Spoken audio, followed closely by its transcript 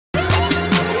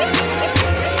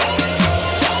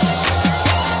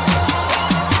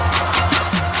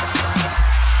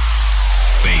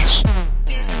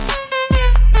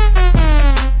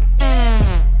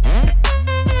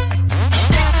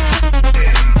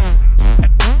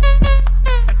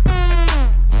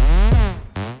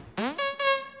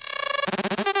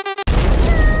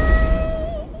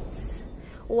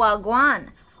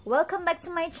Wagwan! Welcome back to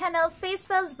my channel, Face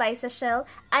Spells by Sashel.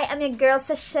 I am your girl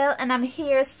Sashel and I'm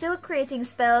here still creating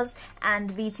spells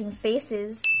and beating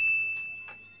faces.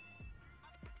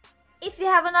 If you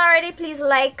haven't already, please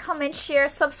like, comment, share,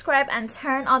 subscribe and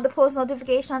turn on the post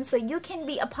notifications so you can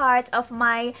be a part of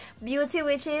my beauty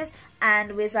witches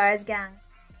and wizards gang.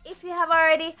 If you have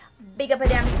already, big up a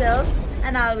damn self,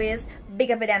 and always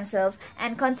big up a damn self,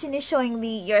 and continue showing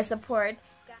me your support.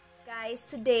 Guys,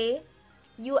 today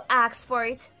you asked for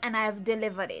it and I have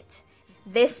delivered it.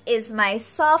 This is my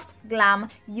soft glam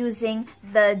using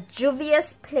the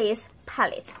Juvia'S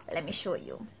palette. Let me show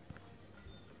you.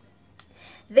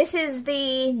 This is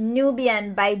the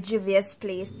Nubian by Juvia'S.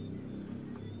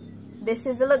 This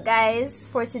is the look, guys,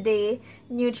 for today.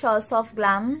 Neutral soft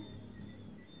glam.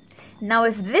 Now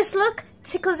if this look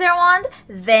tickles your wand,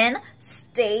 then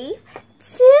stay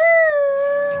tuned.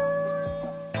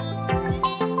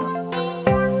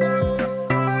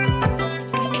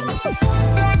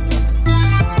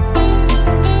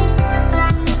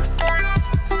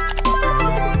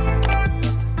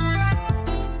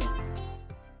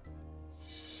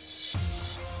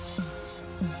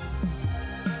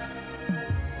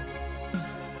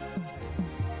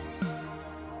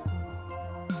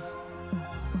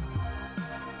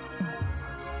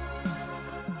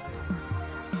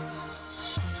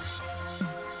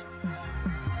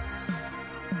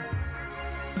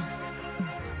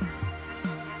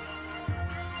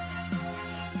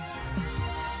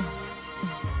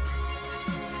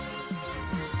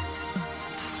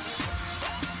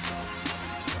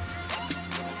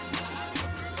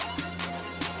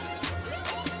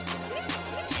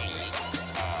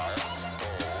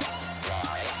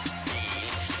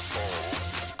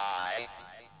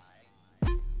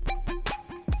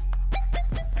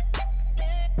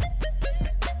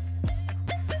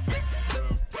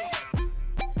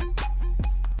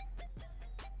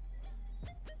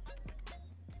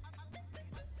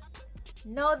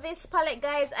 Now this palette,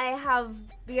 guys, I have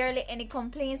barely any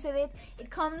complaints with it. It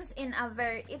comes in a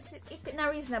it's in a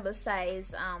reasonable size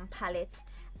palette,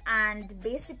 and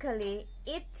basically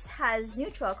it has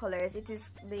neutral colors. It is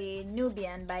the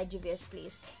Nubian by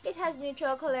Juvia'S. It has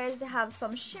neutral colors. They have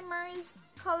some shimmer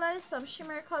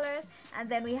colors, and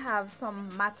then we have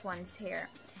some matte ones here.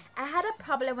 I had a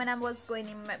problem when I was going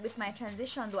in with my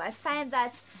transition though. I find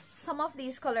that some of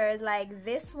these colors, like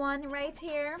this one right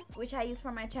here, which I use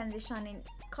for my transition in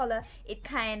color, it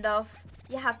kind of,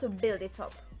 you have to build it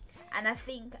up. And I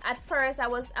think at first I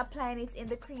was applying it in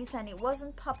the crease and it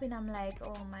wasn't popping. I'm like,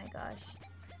 oh my gosh,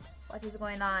 what is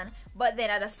going on? But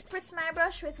then I just spritz my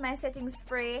brush with my setting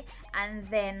spray and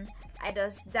then I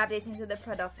just dabbed it into the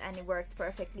product and it worked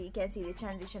perfectly. You can see the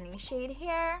transitioning shade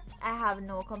here. I have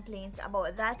no complaints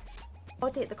about that.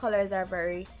 The colors are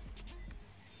very,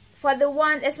 for the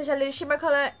ones, especially the shimmer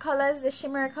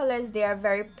colors, they are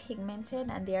very pigmented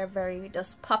and they are very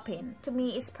just popping. To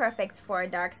me, it's perfect for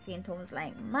dark skin tones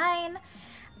like mine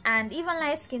and even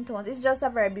light skin tones. It's just a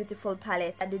very beautiful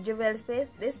palette. At the Juvia'S,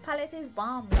 this palette is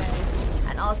bomb, right?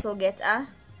 And also get a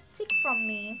tick from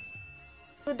me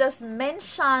to just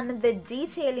mention the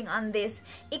detailing on this.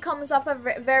 It comes off a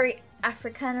very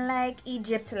African-like,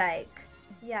 Egypt-like.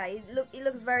 Yeah, it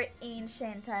looks very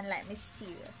ancient and like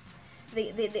mysterious.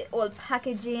 The old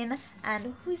packaging.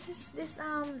 And who is this? This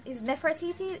is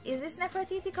Nefertiti. Is this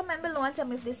Nefertiti? Comment below and tell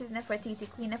me if this is Nefertiti,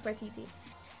 Queen Nefertiti.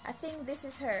 I think this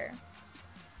is her.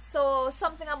 So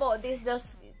something about this just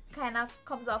kind of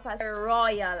comes off as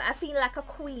royal. I feel like a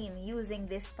queen using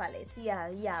this palette. Yeah,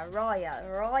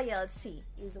 royalty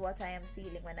is what I am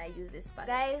feeling when I use this palette.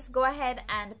 Guys, go ahead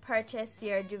and purchase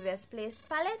your Juvia'S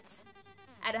palette.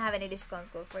 I don't have any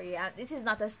discount code for you. This is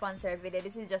not a sponsored video.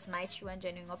 This is just my true and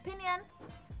genuine opinion.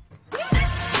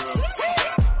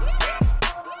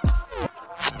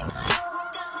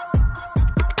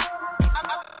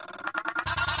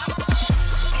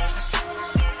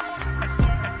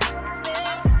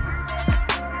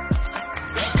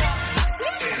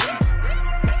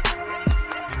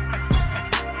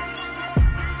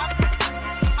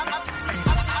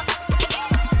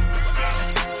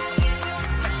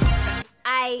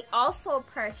 I also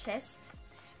purchased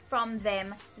from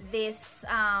them this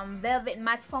velvet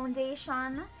matte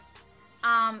foundation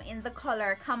in the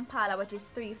color Kampala, which is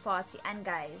 340. And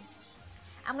guys,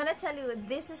 I'm gonna tell you,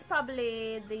 this is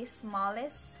probably the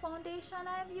smallest foundation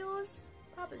I've used,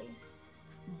 probably,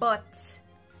 but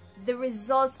the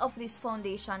results of this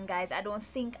foundation, guys, I don't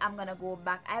think I'm gonna go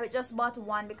back. I just bought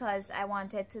one because I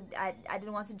wanted to, I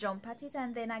didn't want to jump at it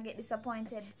and then I get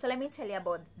disappointed. So let me tell you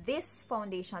about this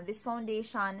foundation. This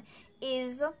foundation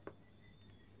is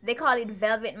they call it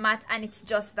velvet matte, and it's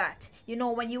just that. You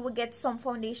know, when you will get some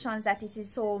foundations that it is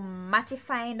so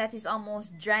mattifying that is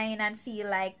almost drying and feel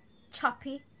like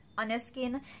choppy on your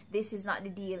skin, this is not the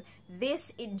deal. This,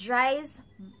 it dries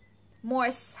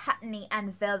more satiny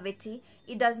and velvety.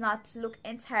 It does not look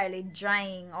entirely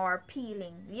drying or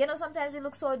peeling. You know, sometimes it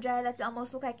looks so dry that it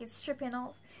almost looks like it's stripping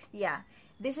off. Yeah,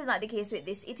 this is not the case with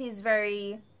this. It is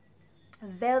very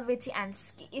velvety and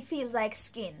it feels like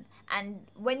skin. And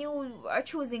when you are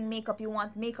choosing makeup, you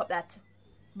want makeup that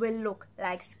will look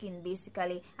like skin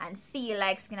basically and feel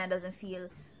like skin and doesn't feel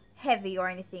heavy or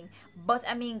anything. But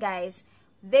I mean, guys,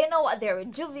 they know what they're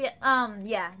Juvia.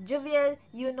 Juvia,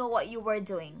 you know what you were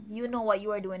doing. You know what you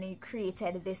were doing when you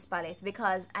created this palette,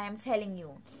 because I am telling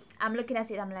you, I'm looking at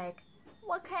it, I'm like,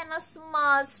 what kind of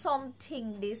small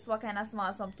something this? What kind of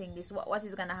small something this? What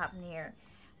is gonna happen here?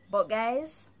 But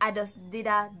guys, I just did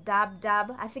a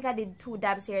dab. I think I did 2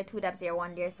 dabs here, 2 dabs here,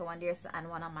 1 there, so 1 there, and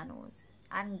 1 on my nose.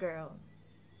 And girl,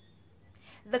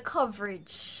 the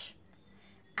coverage,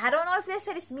 I don't know if they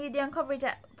said it's medium coverage.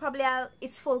 Probably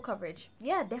it's full coverage.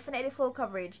 Yeah, definitely full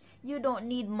coverage. You don't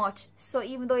need much. So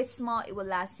even though it's small, it will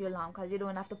last you long because you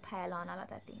don't have to pile on a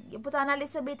lot of things. You put on a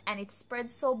little bit and it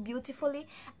spreads so beautifully,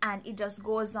 and it just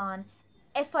goes on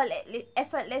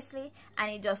effortlessly,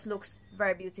 and it just looks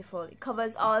very beautiful. It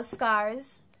covers all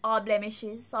scars, all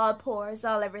blemishes, all pores,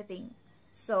 all everything.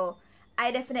 So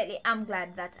I definitely am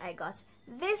glad that I got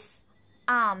this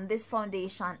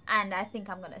foundation, and I think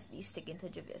I'm gonna be sticking to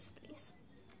Juvia'S Place.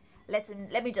 Let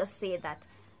me just say that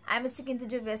I'm sticking to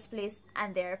Juvia'S Place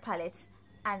and their palettes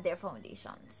and their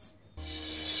foundations.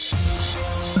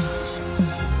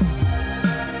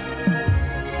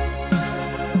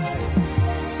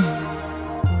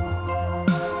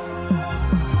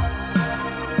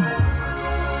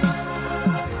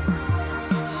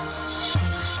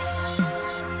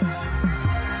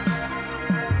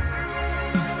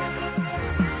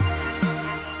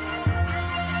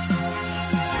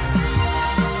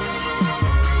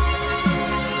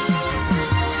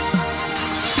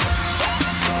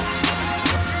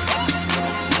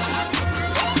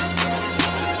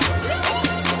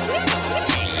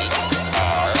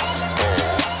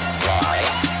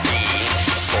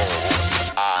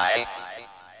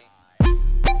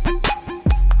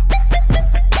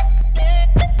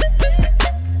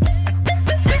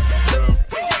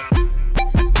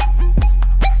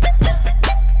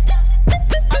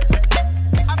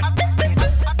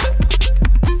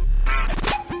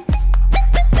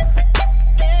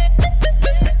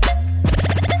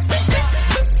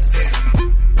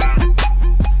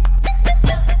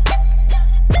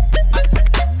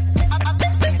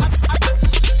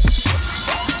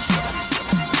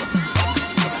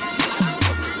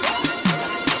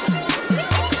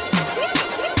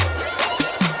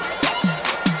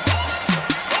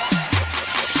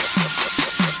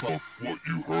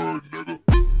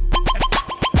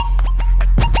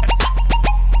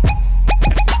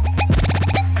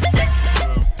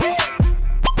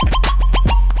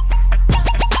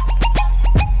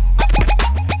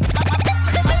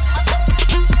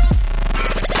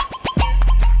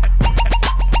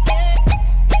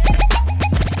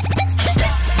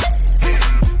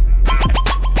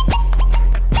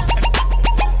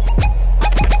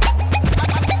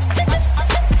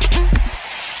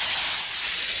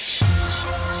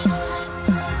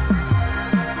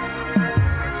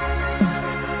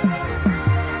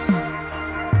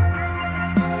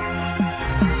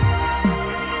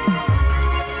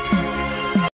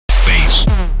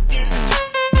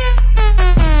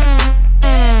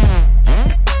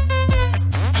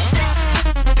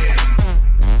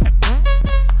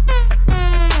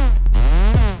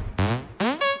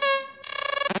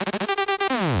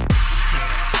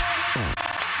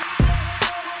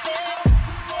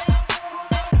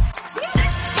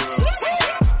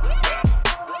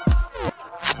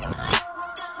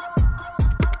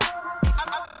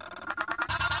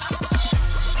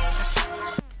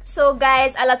 So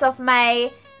guys, a lot of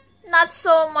my not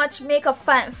so much makeup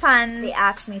fans, they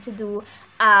asked me to do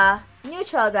a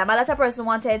neutral glam. A lot of person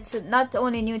wanted to not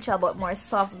only neutral but more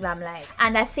soft glam like,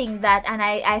 and I think that, and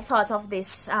I thought of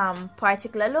this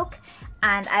particular look,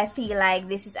 and I feel like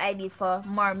this is ideal for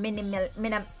more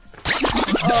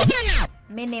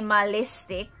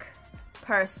minimalistic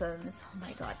persons. Oh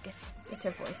my god, get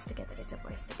your voice together, get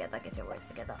your voice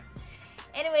together.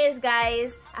 Anyways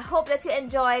guys, I hope that you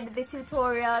enjoyed the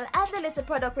tutorial and the little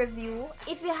product review.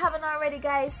 If you haven't already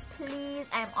guys, please,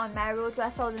 I'm on my road to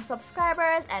 1,000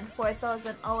 subscribers and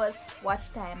 4,000 hours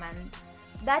watch time, and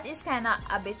that is kind of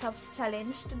a bit of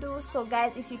challenge to do. So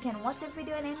guys, if you can watch the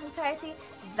video in entirety,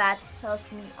 that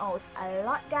helps me out a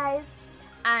lot guys.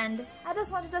 And I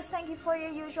just want to thank you for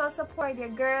your usual support. Your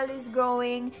girl is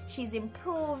growing, she's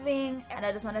improving, and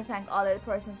I just want to thank all of the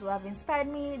persons who have inspired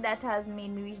me, that has made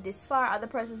me reach this far, other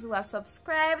persons who have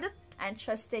subscribed and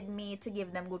trusted me to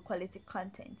give them good quality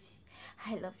content.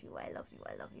 I love you, I love you,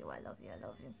 I love you, I love you, I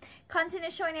love you.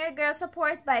 Continue showing your girl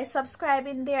support by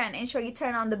subscribing there, and ensure you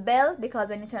turn on the bell, because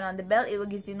when you turn on the bell, it will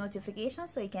give you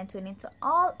notifications so you can tune into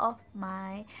all of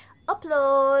my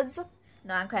uploads.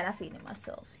 Now I'm kind of feeling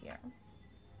myself here.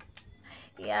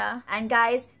 Yeah, and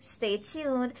guys, stay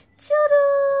tuned.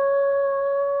 Toodoo!